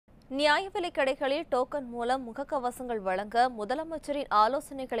நியாய விலைக் கடைகளில் டோக்கன் மூலம் முகக்கவசங்கள் வழங்க முதலமைச்சரின்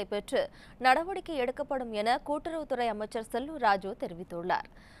ஆலோசனைகளை பெற்று நடவடிக்கை எடுக்கப்படும் என கூட்டுறவுத்துறை அமைச்சர் செல்லூர் ராஜு தெரிவித்துள்ளார்.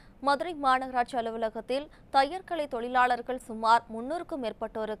 மதுரை மாநகராட்சி அலுவலகத்தில் தையற்கலை தொழிலாளர்கள் சுமார் 300க்கும்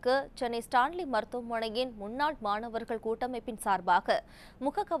மேற்பட்டோருக்கு சென்னை ஸ்டான்லி மருத்துவமனையின் முன்னாள் மாணவர்கள் கூட்டமைப்பின் சார்பாக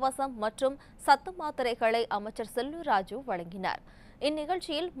முகக்கவசம் மற்றும் சத்து மாத்திரைகளை அமைச்சர் செல்லூர் ராஜு வழங்கினார்.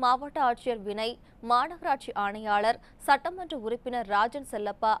 இந்நிகழ்ச்சியில் மாவட்ட ஆட்சியர் வினய், மாநகராட்சி ஆணையாளர், சட்டமன்ற உறுப்பினர் ராஜன்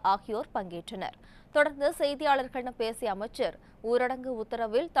செல்லப்பா ஆகியோர் பங்கேற்றனர். தொடர்ந்து செய்தியாளர்களிடம் பேசிய அமைச்சர், ஊரடங்கு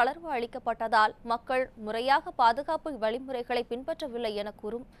உத்தரவில் தளர்வு அளிக்கப்பட்டதால் மக்கள் முறையாக பாதுகாப்பு வழிமுறைகளை பின்பற்றவில்லை என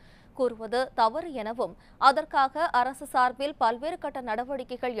கூறுவது தவறு எனவும், அதற்காக அரசு சார்பில் பல்வேறு கட்ட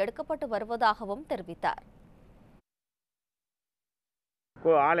நடவடிக்கைகள் எடுக்கப்பட்டு வருவதாகவும் தெரிவித்தார்.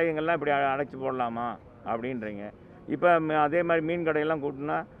 ஆலயங்கள்லாம் இப்படி அடைச்சி போடலாமா அப்படின்றீங்க. இப்போ அதே மாதிரி மீன் கடையெல்லாம்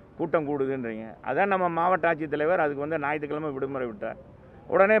கூட்டம் கூடுதுன்றீங்க. அதான் நம்ம மாவட்ட ஆட்சித்தலைவர் அதுக்கு ஞாயிற்றுக்கிழமை விடுமுறை விட்டார்.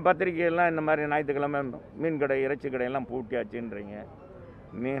 உடனே பத்திரிகையெல்லாம் இந்த மாதிரி ஞாயிற்றுக்கிழமை மீன் கடை, இறைச்சி கடையெல்லாம் பூட்டியாச்சுன்றீங்க.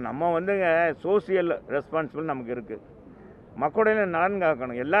 நம்ம சோசியல் ரெஸ்பான்சிபிள் நமக்கு இருக்குது. மக்களுடைய நலன்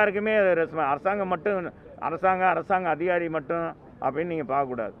காக்கணும். எல்லாருக்குமே அரசாங்கம் மட்டும் அரசாங்க அதிகாரி மட்டும் அப்படின்னு நீங்கள்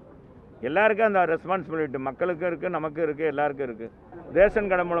பார்க்கக்கூடாது. எல்லாருக்கும் அந்த ரெஸ்பான்சிபிலிட்டி மக்களுக்கும் இருக்குது, நமக்கும் இருக்குது, எல்லாருக்கும் இருக்குது.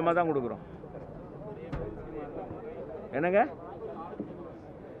 ரேஷன் கடை மூலமாக தான் கொடுக்குறோம். என்னங்க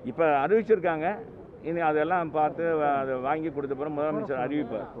இப்போ அறிவிச்சிருக்காங்க. இனி அதெல்லாம் பார்த்து அதை வாங்கி கொடுத்த பிறகு முதலமைச்சர்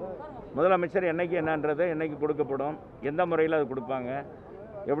அறிவிப்பார். முதலமைச்சர் என்னைக்கு என்னன்றது என்னைக்கு கொடுக்கப்படும், எந்த முறையில் அது கொடுப்பாங்க,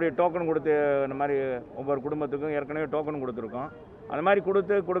 எப்படி டோக்கன் கொடுத்து, இந்த மாதிரி ஒவ்வொரு குடும்பத்துக்கும் ஏற்கனவே டோக்கன் கொடுத்துருக்கோம். அந்த மாதிரி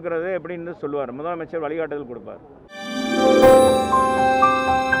கொடுக்குறது எப்படின்னு சொல்லுவார். முதலமைச்சர் வழிகாட்டுதல் கொடுப்பார்.